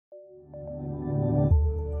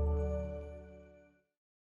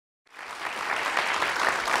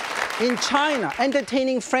In China,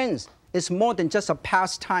 entertaining friends is more than just a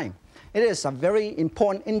pastime. It is a very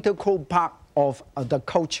important integral part of the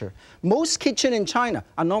culture. Most kitchens in China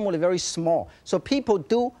are normally very small, so people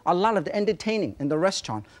do a lot of the entertaining in the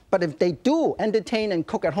restaurant. But if they do entertain and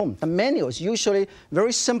cook at home, the menu is usually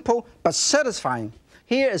very simple but satisfying.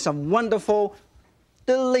 Here is a wonderful,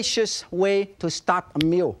 delicious way to start a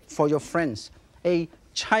meal for your friends. A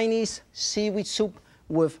Chinese seaweed soup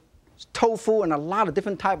with tofu and a lot of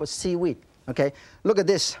different types of seaweed. Okay, look at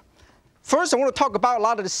this. First, I want to talk about a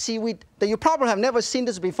lot of the seaweed that you probably have never seen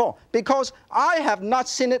this before, because I have not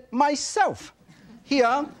seen it myself.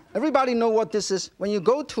 Here, everybody know what this is. When you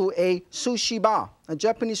go to a sushi bar, a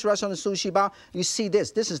Japanese restaurant sushi bar, you see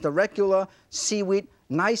this. This is the regular seaweed,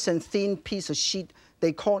 nice and thin piece of sheet.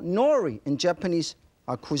 They call nori in Japanese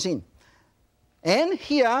cuisine. And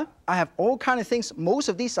here, I have all kinds of things. Most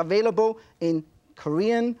of these available in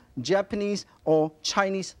Korean, Japanese, or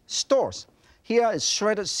Chinese stores. Here is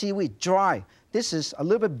shredded seaweed, dry. This is a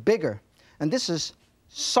little bit bigger. And this is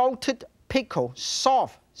salted pickle,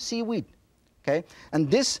 soft seaweed. Okay?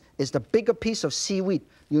 And this is the bigger piece of seaweed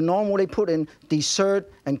you normally put in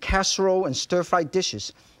dessert and casserole and stir-fried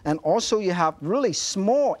dishes. And also you have really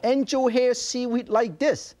small angel hair seaweed like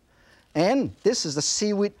this. And this is the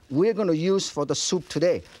seaweed we're going to use for the soup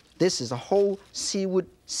today. This is a whole seaweed.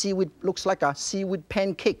 Seaweed looks like a seaweed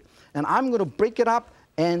pancake. And I'm going to break it up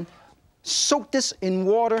and soak this in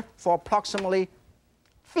water for approximately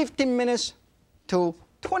 15 minutes to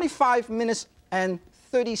 25 minutes and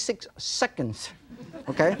 36 seconds.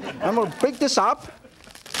 Okay? I'm going to break this up.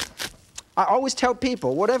 I always tell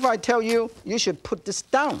people, whatever I tell you, you should put this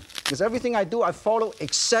down, because everything I do, I follow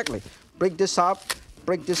exactly. Break this up,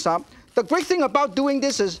 break this up. The great thing about doing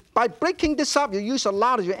this is, by breaking this up, you use a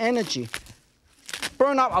lot of your energy.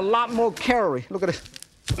 Burn out a lot more calories. Look at this.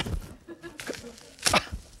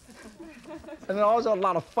 And also a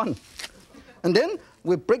lot of fun. And then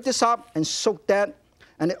we break this up and soak that.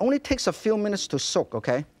 And it only takes a few minutes to soak,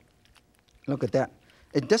 okay? Look at that.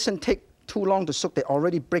 It doesn't take too long to soak. They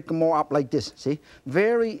already break them all up like this, see?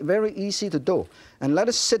 Very, very easy to do. And let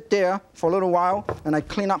it sit there for a little while, and I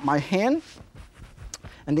clean up my hand.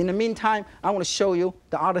 And in the meantime, I want to show you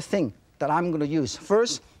the other thing that I'm going to use.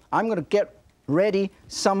 First, I'm going to get ready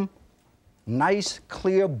some nice,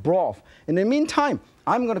 clear broth. In the meantime,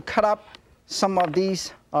 I'm going to cut up some of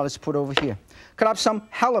these, let's put over here. Cut up some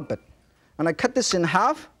halibut. And I cut this in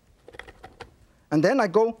half. And then I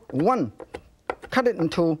go cut it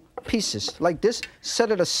into pieces like this,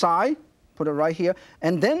 set it aside, put it right here.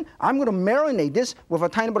 And then I'm going to marinate this with a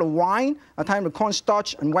tiny bit of wine, a tiny bit of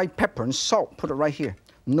cornstarch, and white pepper and salt. Put it right here.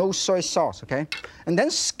 No soy sauce, okay? And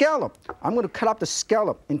then scallop. I'm going to cut up the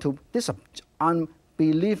scallop into this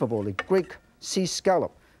unbelievably great sea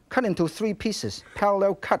scallop. Cut into 3 pieces,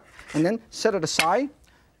 parallel cut, and then set it aside,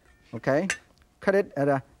 okay? Cut it at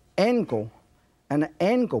an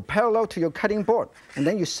angle parallel to your cutting board. And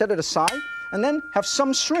then you set it aside, and then have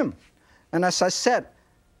some shrimp. And as I said,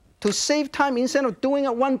 to save time, instead of doing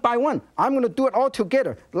it one by one, I'm going to do it all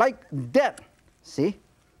together, like that. See?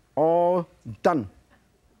 All done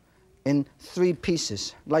in 3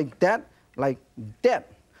 pieces, like that, like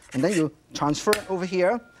that. And then you transfer it over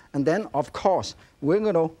here. And then, of course, we're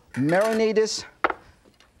going to marinate this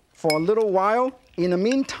for a little while. In the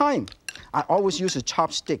meantime, I always use a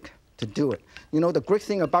chopstick to do it. You know, the great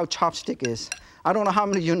thing about chopstick is, I don't know how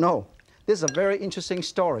many of you know, this is a very interesting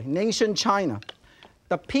story. In ancient China,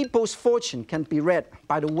 the people's fortune can be read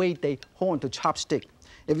by the way they hold onto chopstick.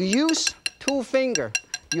 If you use 2 fingers,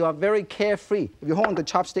 you are very carefree. If you hold onto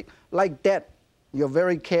chopstick like that, you're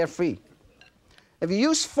very carefree. If you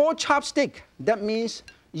use 4 chopsticks, that means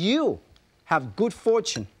you have good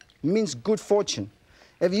fortune. It means good fortune.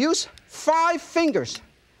 If you use 5 fingers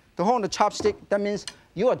to hold the chopstick, that means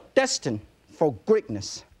you are destined for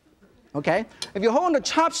greatness. Okay? If you hold the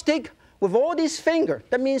chopstick with all these fingers,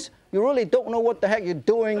 that means you really don't know what the heck you're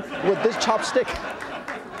doing with this chopstick.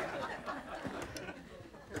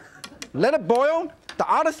 Let it boil. The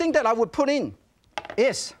other thing that I would put in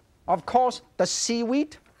is, of course, the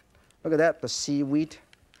seaweed. Look at that, the seaweed.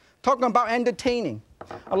 Talking about entertaining.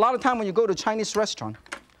 A lot of time when you go to a Chinese restaurant,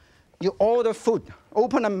 you order food,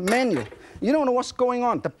 open a menu. You don't know what's going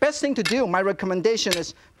on. The best thing to do, my recommendation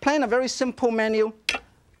is plan a very simple menu.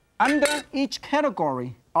 Under each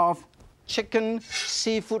category of chicken,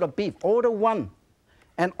 seafood, or beef, order 1.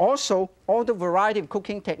 And also, order variety of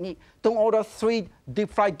cooking technique. Don't order 3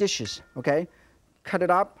 deep-fried dishes, okay? Cut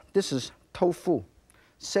it up. This is tofu.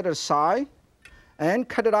 Set it aside and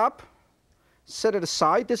cut it up. Set it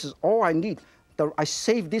aside. This is all I need. I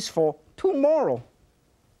save this for tomorrow.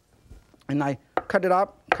 And I cut it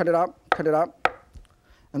up, cut it up,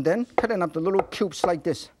 and then cut it up the little cubes like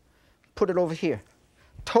this. Put it over here.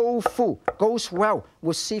 Tofu goes well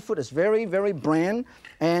with seafood. It's very, very bland,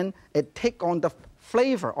 and it takes on the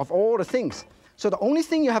flavor of all the things. So the only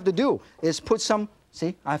thing you have to do is put some,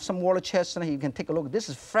 see, I have some water chestnut. You can take a look. This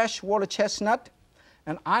is fresh water chestnut,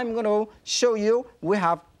 and I'm going to show you, we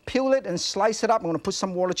have peel it and slice it up. I'm going to put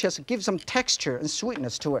some water chestnut, give some texture and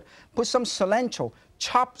sweetness to it. Put some cilantro,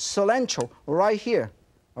 chopped cilantro right here,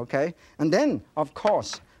 okay? And then, of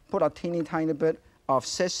course, put a teeny tiny bit of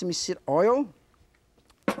sesame seed oil,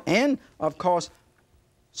 and, of course,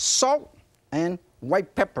 salt and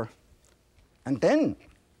white pepper. And then,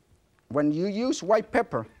 when you use white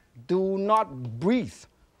pepper, do not breathe.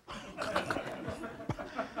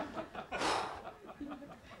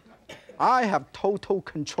 I have total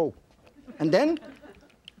control. And then,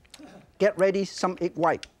 get ready some egg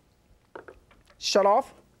white. Shut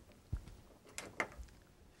off.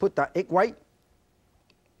 Put the egg white.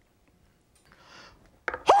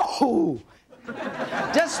 Oh!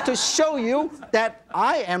 Just to show you that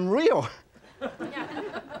I am real.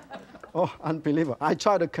 Oh, unbelievable. I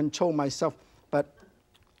try to control myself, but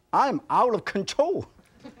I'm out of control.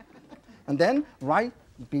 And then, right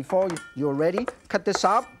before you're ready, cut this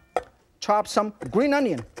up, chop some green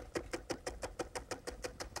onion.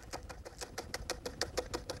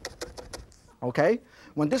 Okay?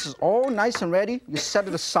 When this is all nice and ready, you set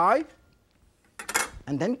it aside,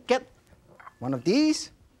 and then get one of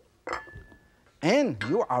these, and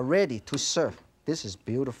you are ready to serve. This is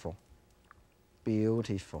beautiful.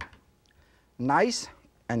 Beautiful. Nice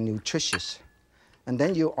and nutritious. And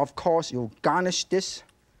then you, of course, you garnish this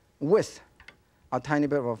with a tiny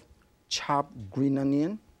bit of chopped green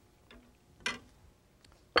onion.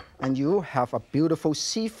 And you have a beautiful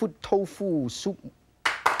seafood tofu soup.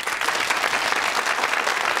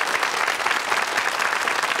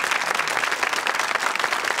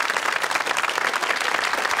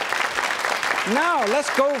 Now,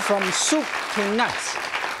 let's go from soup to nuts.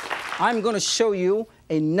 I'm going to show you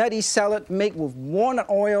a nutty salad made with walnut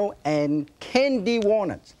oil and candied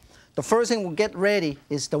walnuts. The first thing we'll get ready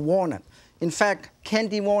is the walnut. In fact,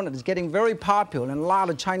 candied walnut is getting very popular in a lot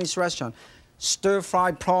of Chinese restaurants.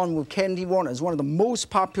 Stir-fried prawn with candied walnut is one of the most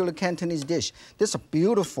popular Cantonese dishes. This is a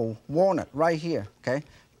beautiful walnut right here, okay?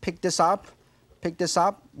 Pick this up,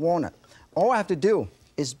 walnut. All I have to do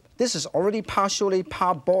is, this is already partially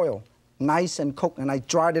parboiled, nice and cooked, and I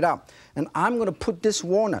dried it up. And I'm going to put this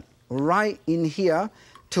walnut right in here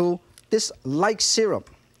to this light syrup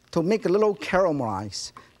to make a little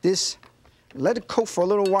caramelized. This, let it cook for a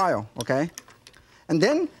little while, okay? And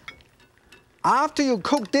then, after you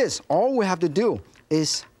cook this, all we have to do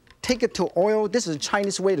is take it to oil. This is a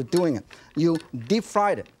Chinese way of doing it. You deep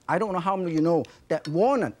fry it. I don't know how many of you know that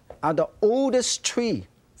walnut are the oldest tree,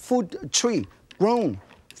 food tree, grown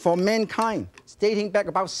for mankind, dating back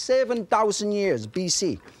about 7,000 years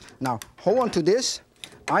BC. Now, hold on to this.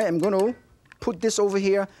 I am going to put this over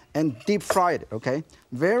here and deep fry it, okay?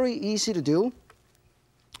 Very easy to do.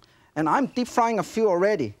 And I'm deep frying a few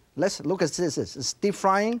already. Let's look at this. It's deep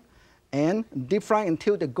frying and deep frying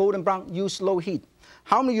until the golden brown. Use low heat.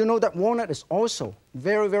 How many of you know that walnut is also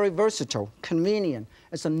very, very versatile, convenient?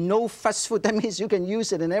 It's a no-fuss food. That means you can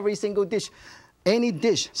use it in every single dish. Any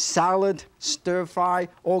dish, salad, stir fry,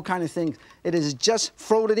 all kind of things. It is just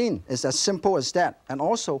throw it in. It's as simple as that. And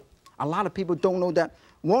also, a lot of people don't know that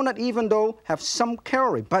walnut, even though have some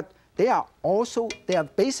calorie, but they are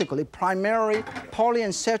basically primary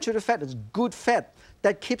polyunsaturated fat. It's good fat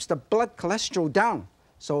that keeps the blood cholesterol down.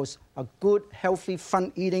 So it's a good, healthy,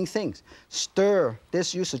 fun eating thing. Stir.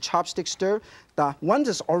 This, use a chopstick stir. The one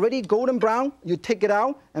that's already golden brown, you take it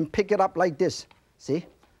out and pick it up like this. See?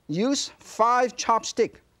 Use 5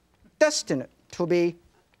 chopsticks. Destined to be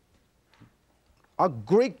a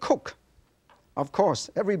great cook. Of course,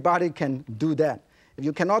 everybody can do that. If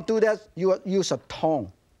you cannot do that, you use a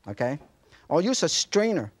tongue, okay? Or use a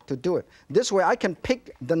strainer to do it. This way, I can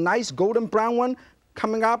pick the nice golden brown one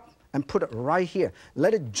coming up and put it right here.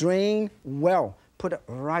 Let it drain well. Put it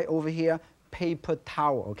right over here, paper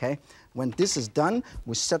towel, okay? When this is done,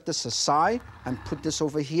 we set this aside and put this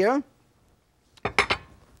over here.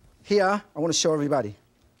 Here, I want to show everybody.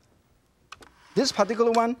 This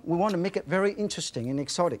particular one, we want to make it very interesting and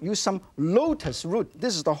exotic. Use some lotus root.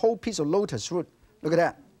 This is the whole piece of lotus root. Look at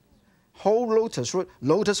that. Whole lotus root,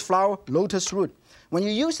 lotus flower, lotus root. When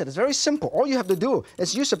you use it, it's very simple. All you have to do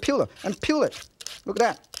is use a peeler and peel it. Look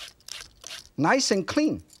at that. Nice and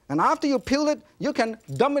clean. And after you peel it, you can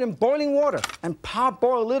dump it in boiling water and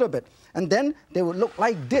parboil a little bit. And then they will look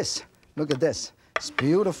like this. Look at this. It's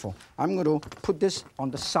beautiful. I'm going to put this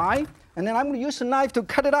on the side. And then I'm going to use a knife to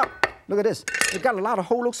cut it up. Look at this. It got a lot of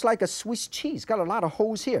holes, looks like a Swiss cheese. Got a lot of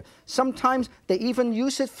holes here. Sometimes they even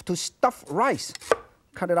use it to stuff rice.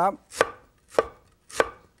 Cut it up.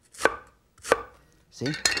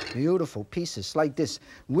 See? Beautiful pieces like this.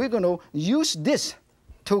 We're going to use this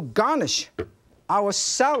to garnish our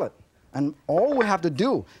salad. And all we have to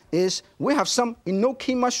do is we have some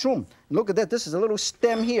enoki mushroom. Look at that. This is a little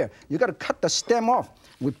stem here. You got to cut the stem off.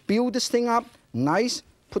 We build this thing up nice.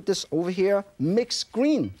 Put this over here. Mixed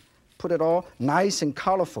green. Put it all nice and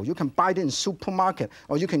colorful. You can buy it in the supermarket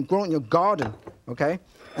or you can grow it in your garden, okay?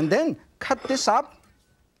 And then cut this up.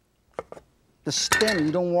 The stem,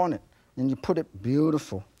 you don't want it. And you put it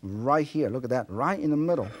beautiful right here. Look at that, right in the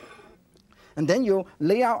middle. And then you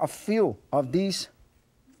lay out a few of these.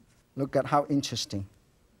 Look at how interesting.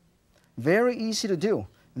 Very easy to do.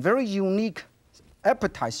 Very unique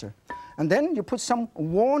appetizer. And then you put some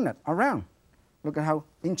walnut around. Look at how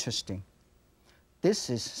interesting. This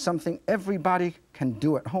is something everybody can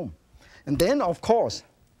do at home. And then, of course,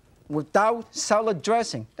 without salad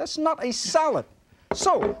dressing, that's not a salad.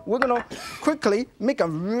 So we're going to quickly make a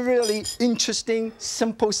really interesting,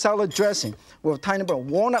 simple salad dressing with a tiny bit of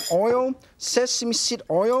walnut oil, sesame seed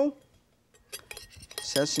oil,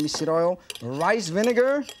 rice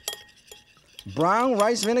vinegar, brown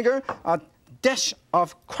rice vinegar, a dash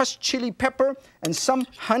of crushed chili pepper, and some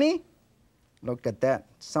honey. Look at that,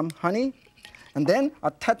 some honey. And then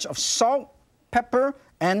a touch of salt, pepper,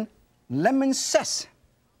 and lemon zest.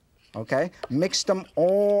 Okay, mix them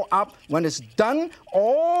all up. When it's done,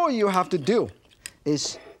 all you have to do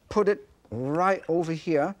is put it right over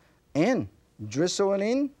here and drizzle it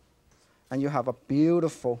in, and you have a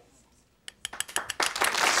beautiful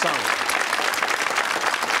salad.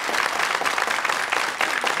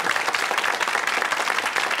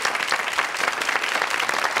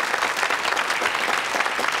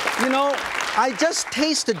 You know, I just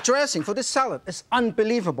tasted the dressing for this salad. It's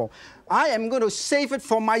unbelievable. I am going to save it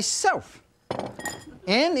for myself.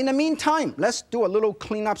 And in the meantime, let's do a little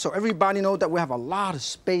cleanup so everybody knows that we have a lot of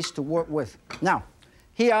space to work with. Now,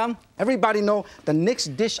 here, everybody know the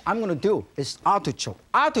next dish I'm going to do is artichoke.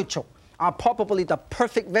 Artichoke are probably the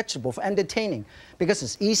perfect vegetable for entertaining because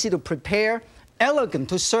it's easy to prepare, elegant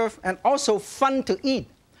to serve, and also fun to eat.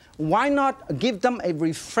 Why not give them a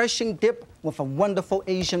refreshing dip with a wonderful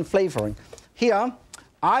Asian flavoring? Here,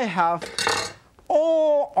 I have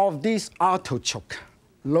all of these artichoke.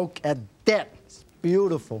 Look at that. It's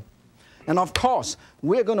beautiful. And of course,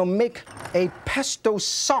 we're going to make a pesto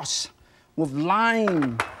sauce with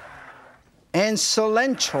lime and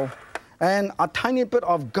cilantro and a tiny bit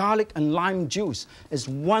of garlic and lime juice. It's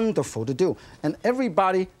wonderful to do. And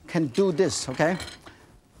everybody can do this, okay?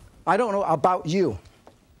 I don't know about you.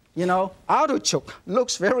 You know, artichoke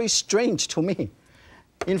looks very strange to me.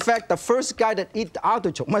 In fact, the first guy that eats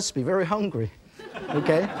artichoke must be very hungry,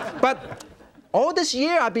 okay? But all this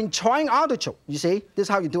year, I've been trying artichoke. You see, this is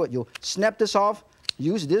how you do it. You snap this off,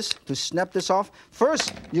 use this to snap this off.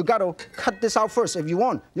 First, you got to cut this out first. If you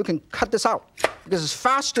want, you can cut this out because it's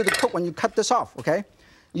faster to cook when you cut this off, okay?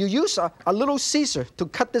 You use a little Caesar to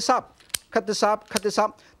cut this up. Cut this up, cut this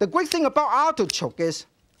up. The great thing about artichoke is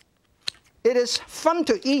it is fun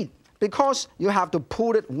to eat because you have to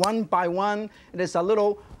pull it one by one. It is a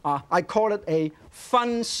little, I call it a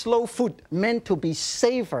fun, slow food meant to be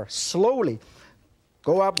savored slowly.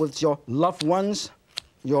 Go up with your loved ones,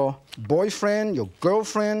 your boyfriend, your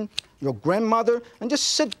girlfriend, your grandmother, and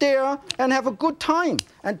just sit there and have a good time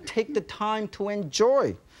and take the time to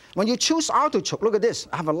enjoy. When you choose artichoke, look at this.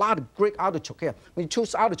 I have a lot of great artichoke here. When you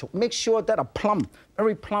choose artichoke, make sure that a plum,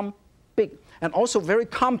 very plump, big, and also very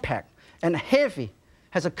compact and heavy,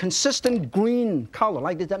 has a consistent green color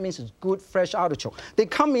like this. That means it's good, fresh artichoke. They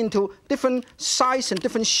come into different size and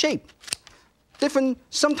different shape.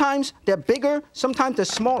 Sometimes they're bigger, sometimes they're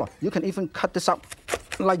smaller. You can even cut this up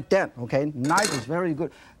like that, okay? Knife is very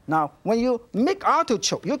good. Now, when you make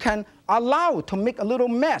artichoke, you can allow to make a little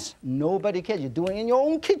mess. Nobody cares. You're doing it in your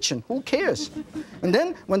own kitchen. Who cares? And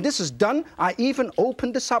then when this is done, I even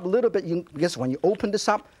open this up a little bit. Because when you open this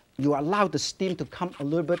up, you allow the steam to come a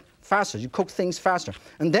little bit faster. You cook things faster.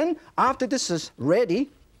 And then after this is ready,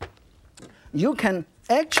 you can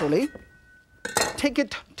actually take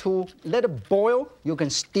it to let it boil. You can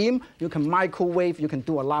steam, you can microwave, you can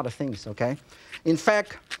do a lot of things, okay? In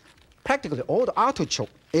fact, practically all the artichoke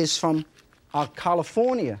is from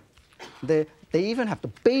California. They even have the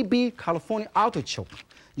baby California artichoke.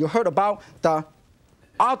 You heard about the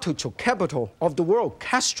artichoke capital of the world,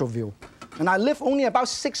 Castroville. And I live only about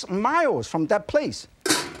 6 miles from that place.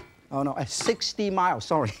 Oh no, 60 miles,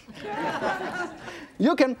 sorry.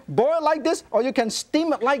 You can boil it like this, or you can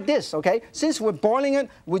steam it like this, okay? Since we're boiling it,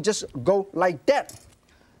 we just go like that.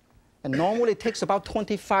 And normally it takes about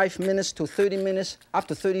 25 minutes to 30 minutes, up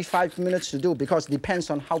to 35 minutes to do, because it depends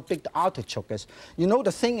on how big the artichoke is. You know,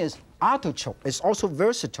 the thing is, artichoke is also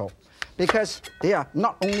versatile because they are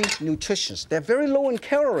not only nutritious, they're very low in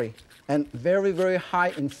calorie and very, very high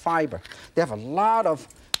in fiber. They have a lot of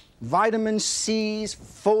vitamin C,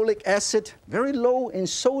 folic acid, very low in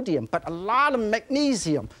sodium, but a lot of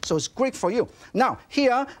magnesium, so it's great for you. Now,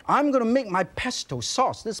 here, I'm gonna make my pesto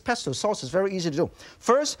sauce. This pesto sauce is very easy to do.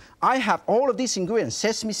 First, I have all of these ingredients: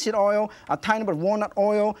 sesame seed oil, a tiny bit of walnut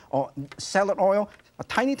oil or salad oil, a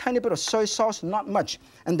tiny, tiny bit of soy sauce, not much.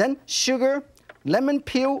 And then sugar, lemon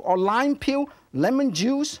peel or lime peel, lemon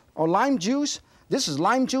juice or lime juice. This is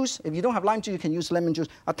lime juice. If you don't have lime juice, you can use lemon juice.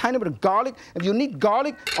 A tiny bit of garlic. If you need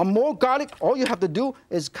garlic or more garlic, all you have to do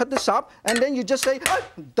is cut this up, and then you just say, oh,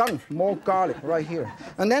 done, more garlic right here.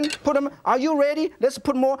 And then put them, are you ready? Let's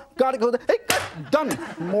put more garlic. Hey, done,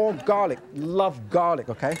 more garlic. Love garlic,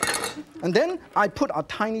 okay? And then I put a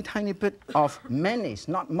tiny, tiny bit of mayonnaise,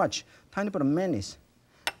 not much, tiny bit of mayonnaise.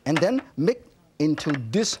 And then mix into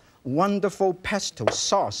this wonderful pesto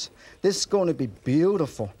sauce. This is going to be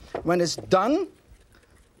beautiful. When it's done,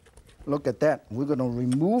 look at that. We're going to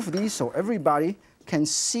remove these so everybody can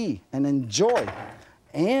see and enjoy.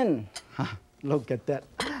 And look at that.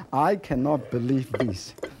 I cannot believe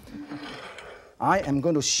this. I am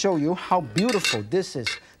going to show you how beautiful this is.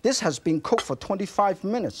 This has been cooked for 25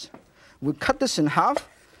 minutes. We cut this in half.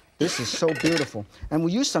 This is so beautiful. And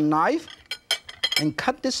we use a knife and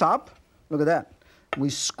cut this up. Look at that. We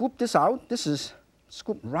scoop this out. This is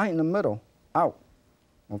scooped right in the middle, out.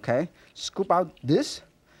 Okay? Scoop out this.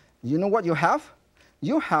 You know what you have?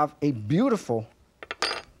 You have a beautiful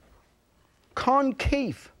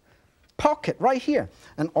concave pocket right here.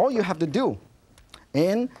 And all you have to do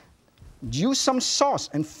is use some sauce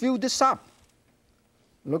and fill this up.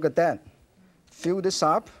 Look at that. Fill this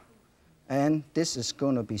up. And this is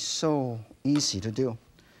going to be so easy to do.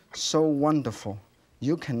 So wonderful.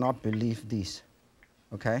 You cannot believe this.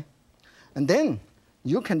 Okay? And then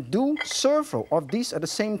you can do several of these at the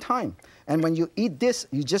same time. And when you eat this,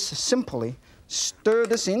 you just simply stir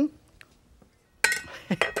this in.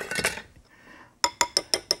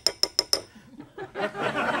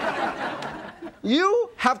 You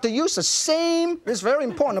have to use the same, it's very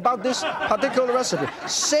important about this particular recipe.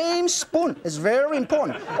 Same spoon is very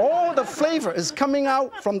important. All the flavor is coming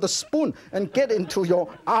out from the spoon and get into your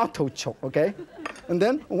artichoke, okay? And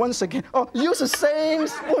then once again, oh, use the same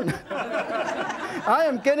spoon. I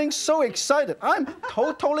am getting so excited. I'm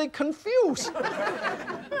totally confused.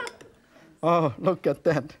 Oh, look at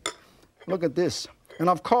that. Look at this. And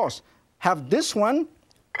of course, have this one,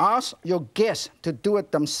 ask your guests to do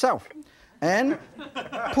it themselves. And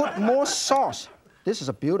put more sauce. This is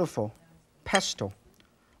a beautiful pesto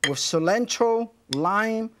with cilantro,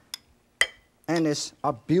 lime, and it's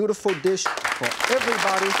a beautiful dish for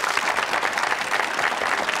everybody.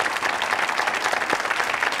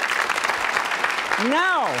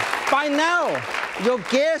 Now, by now, your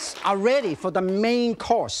guests are ready for the main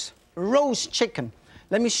course, roast chicken.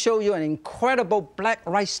 Let me show you an incredible black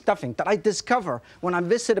rice stuffing that I discovered when I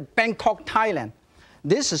visited Bangkok, Thailand.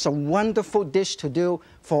 This is a wonderful dish to do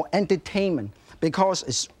for entertainment because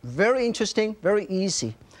it's very interesting, very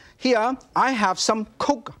easy. Here, I have some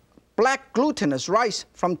cooked black glutinous rice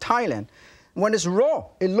from Thailand. When it's raw,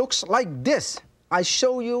 it looks like this. I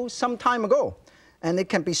showed you some time ago, and it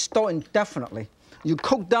can be stored indefinitely. You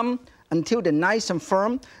cook them until they're nice and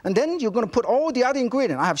firm, and then you're going to put all the other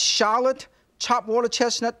ingredients. I have shallot, chopped water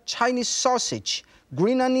chestnut, Chinese sausage,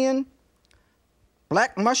 green onion,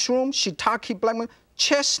 black mushroom, shiitake black mushroom,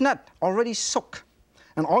 chestnut already soaked.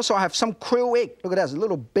 And also I have some quail egg. Look at that, it's a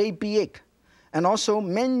little baby egg. And also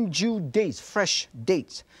manju dates, fresh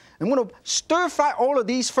dates. I'm going to stir fry all of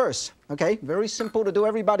these first, okay? Very simple to do,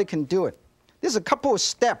 everybody can do it. There's a couple of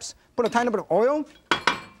steps. Put a tiny bit of oil.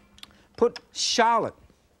 Put shallot.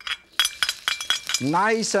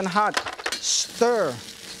 Nice and hot. Stir.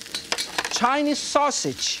 Chinese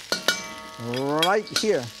sausage. Right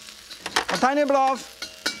here. A tiny bit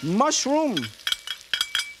of mushroom.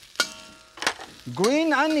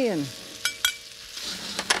 Green onion,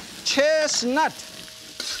 chestnut,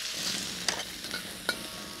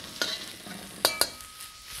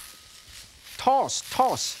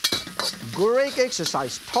 toss, great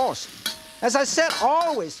exercise, toss. As I said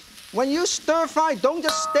always, when you stir fry, don't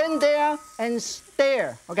just stand there and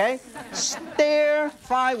stare, okay? Stir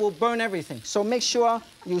fry will burn everything, so make sure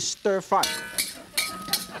you stir fry.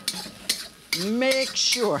 Make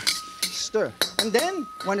sure. stir. And then,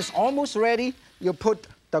 when it's almost ready, you put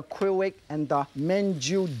the quail egg and the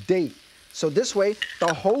manju date. So this way,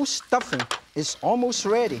 the whole stuffing is almost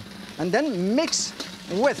ready. And then mix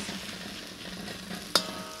with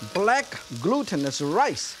black glutinous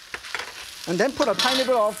rice. And then put a tiny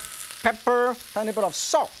bit of pepper, tiny bit of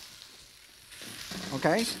salt.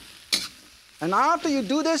 Okay? And after you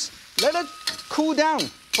do this, let it cool down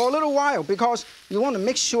for a little while because you want to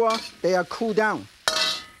make sure they are cooled down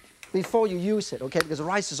before you use it, okay? Because the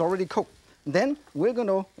rice is already cooked. Then we're going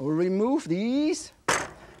to remove these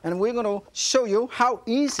and we're going to show you how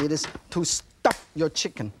easy it is to stuff your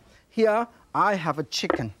chicken. Here, I have a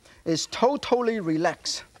chicken. It's totally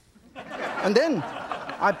relaxed. And then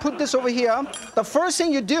I put this over here. The first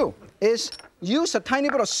thing you do is use a tiny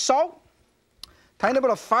bit of salt, tiny bit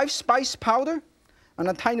of 5-spice powder, and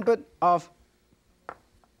a tiny bit of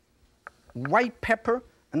white pepper,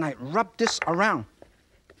 and I rub this around.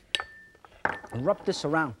 Rub this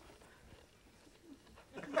around.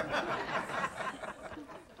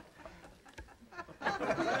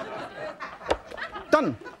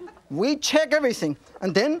 Done. We check everything,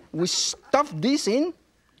 and then we stuff this in.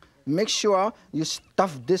 Make sure you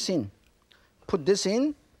stuff this in. Put this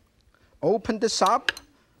in, open this up,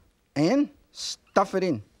 and stuff it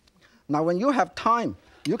in. Now, when you have time,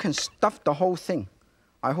 you can stuff the whole thing.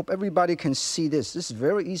 I hope everybody can see this. This is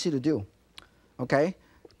very easy to do, okay?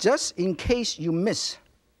 Just in case you miss,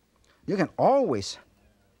 you can always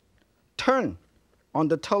turn on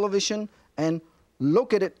the television and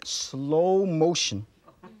look at it slow motion.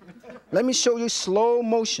 Let me show you slow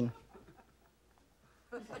motion.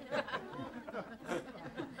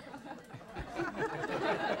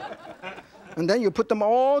 And then you put them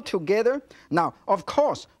all together. Now, of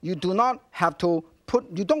course, you do not have to put,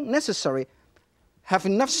 you don't necessarily have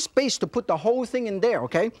enough space to put the whole thing in there,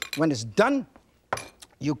 okay? When it's done,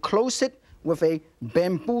 you close it with a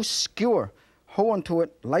bamboo skewer. Hold on to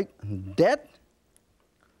it like that.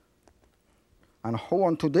 And hold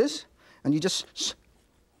on to this, and you just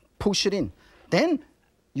push it in. Then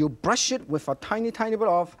you brush it with a tiny, tiny bit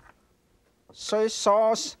of soy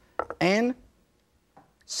sauce and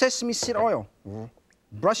sesame seed oil.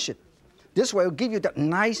 Brush it. This way will give you that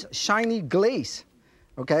nice, shiny glaze,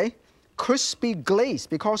 okay? Crispy glaze,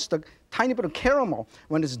 because the tiny bit of caramel,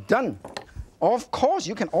 when it's done, of course,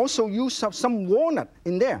 you can also use some walnut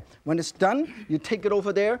in there. When it's done, you take it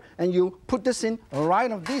over there and you put this in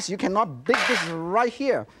right of this. You cannot bake this right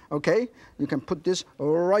here, okay? You can put this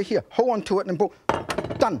right here. Hold on to it and boom,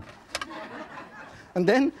 done. And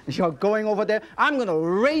then you're going over there. I'm going to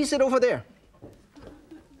raise it over there.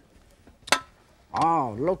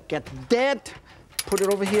 Oh, look at that. Put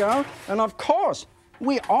it over here. And of course,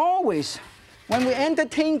 we always, when we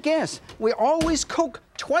entertain guests, we always cook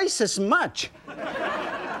twice as much.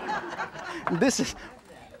 This is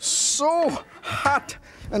so hot.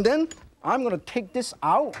 And then I'm going to take this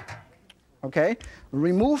out, okay?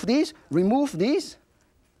 Remove these,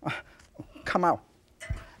 come out.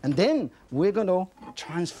 And then we're going to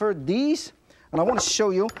transfer these. And I want to show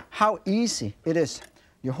you how easy it is.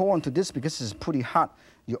 You hold on to this because it's pretty hot.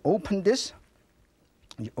 You open this,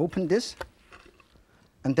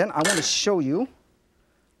 and then I want to show you.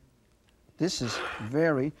 This is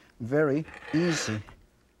very, very easy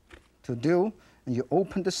to do. And you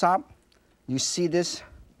open this up, you see this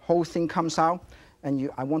whole thing comes out, and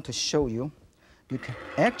I want to show you, you can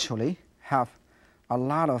actually have a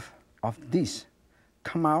lot of these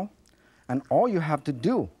come out, and all you have to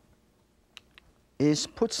do is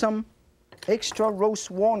put some extra roast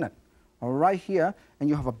walnut right here, and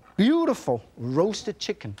you have a beautiful roasted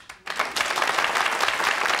chicken.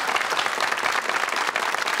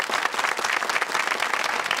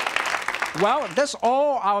 Well, that's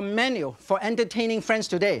all our menu for entertaining friends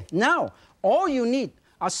today. Now, all you need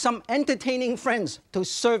are some entertaining friends to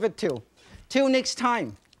serve it to. Till next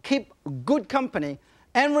time, keep good company.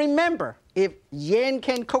 And remember, if Yan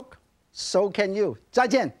can cook, so can you. 再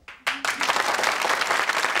见。